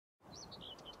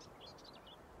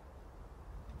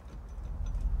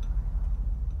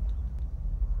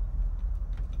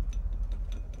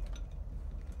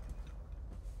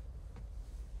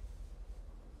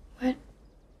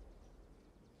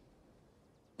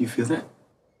You feel that?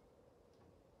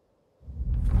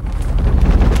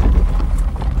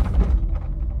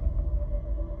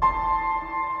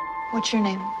 What's your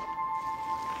name?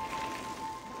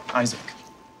 Isaac.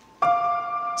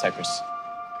 Cypress.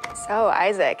 So,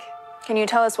 Isaac, can you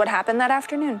tell us what happened that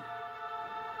afternoon?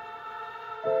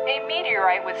 A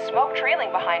meteorite with smoke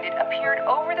trailing behind it appeared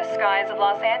over the skies of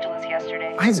Los Angeles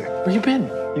yesterday. Isaac, where you been?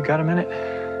 You got a minute?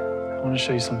 I want to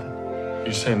show you something.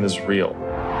 You're saying this is real?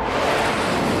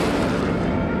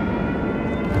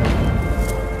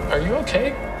 Are you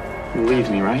okay? You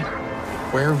leave me, right?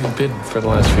 Where have you been for the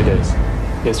last few days?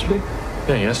 Yesterday?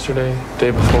 Yeah, yesterday,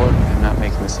 day before. I'm not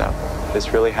making this up.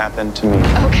 This really happened to me.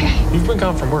 Okay. You've been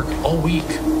gone from work all week.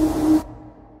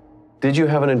 Did you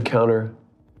have an encounter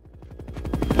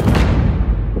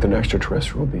with an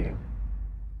extraterrestrial being?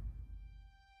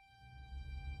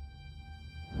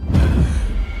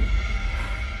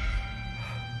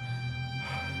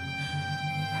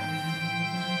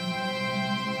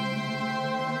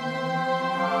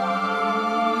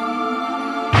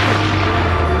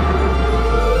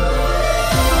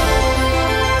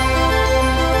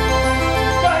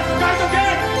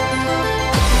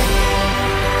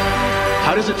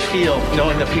 How does it feel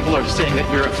knowing that people are saying that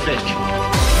you're a fake?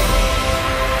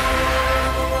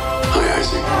 Hi,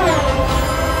 Isaac.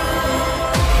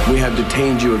 We have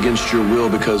detained you against your will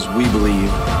because we believe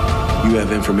you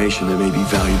have information that may be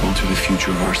valuable to the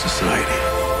future of our society.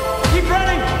 Keep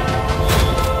running!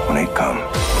 When they come,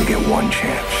 we get one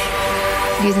chance.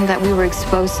 Do you think that we were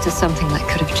exposed to something that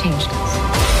could have changed us?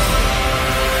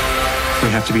 We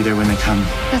have to be there when they come.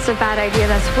 That's a bad idea.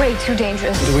 That's way too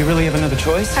dangerous. Do we really have another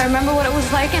choice? I remember what it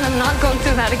was like, and I'm not going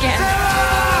through that again.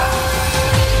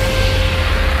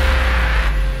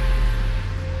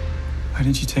 Why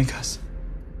did you take us?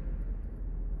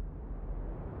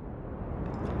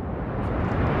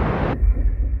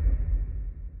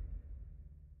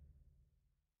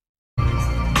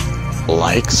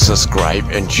 Like, subscribe,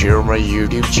 and share my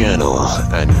YouTube channel.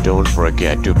 And don't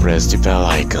forget to press the bell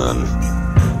icon.